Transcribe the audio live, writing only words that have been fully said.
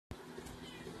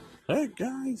Hey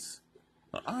guys,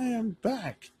 I am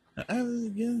back at it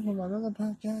again from another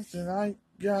podcast, and I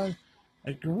got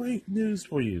a great news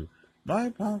for you. My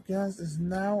podcast is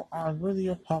now on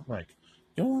Radio Public.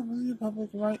 Go on Radio Public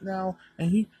right now,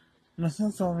 and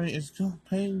myself, sorry, is called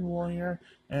Pain Warrior,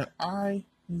 and I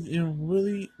am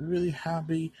really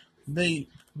happy they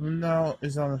now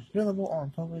is available on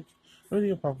public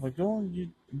Radio Public. Go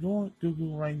on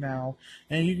Google right now,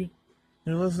 and you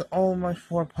can listen to all my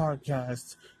four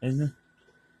podcasts and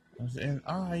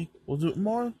I will do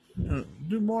more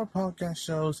podcast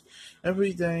shows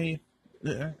every day.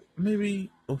 Maybe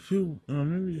maybe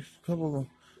a couple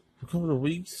of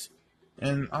weeks,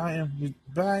 and I am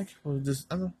back with this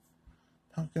other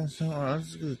podcast show. I'm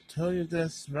just gonna tell you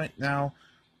this right now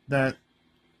that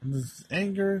this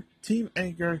Team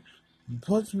Anchor,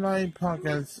 plus my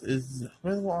podcast is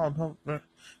available on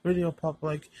Radio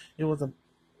Public. It was a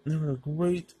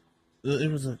great.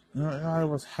 It was a. I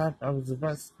was happy. I was the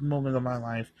best moment of my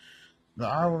life.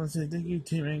 I want to say thank you,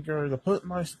 Team Anchor, to put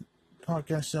my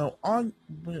podcast show on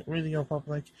Radio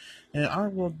Public, and I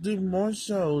will do more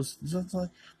shows, just like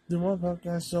do more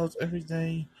podcast shows every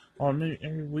day or maybe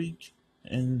every week.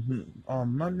 And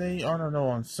on Monday, I don't know,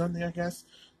 on Sunday, I guess.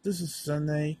 This is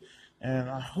Sunday, and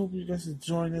I hope you guys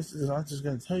enjoy this. I'm just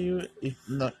gonna tell you,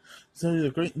 tell you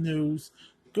the great news.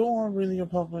 Go on Radio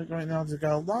Public right now. They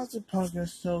got lots of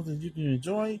podcast shows that you can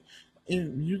enjoy.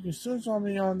 And you can search on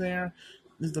me on there.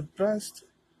 It's the best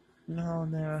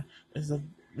on there. It's the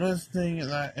best thing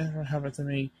that ever happened to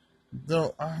me.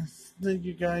 Though I think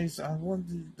you guys, I want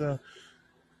to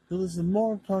listen to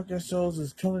more podcast shows.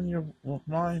 Is coming your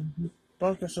my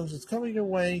podcast shows is coming your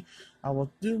way. I will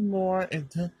do more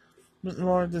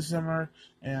more this summer,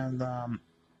 and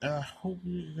I hope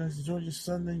you guys enjoy your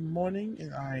Sunday morning.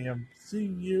 And I am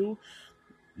seeing you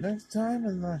next time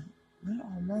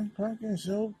on my podcast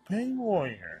show, Pain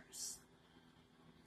Warriors.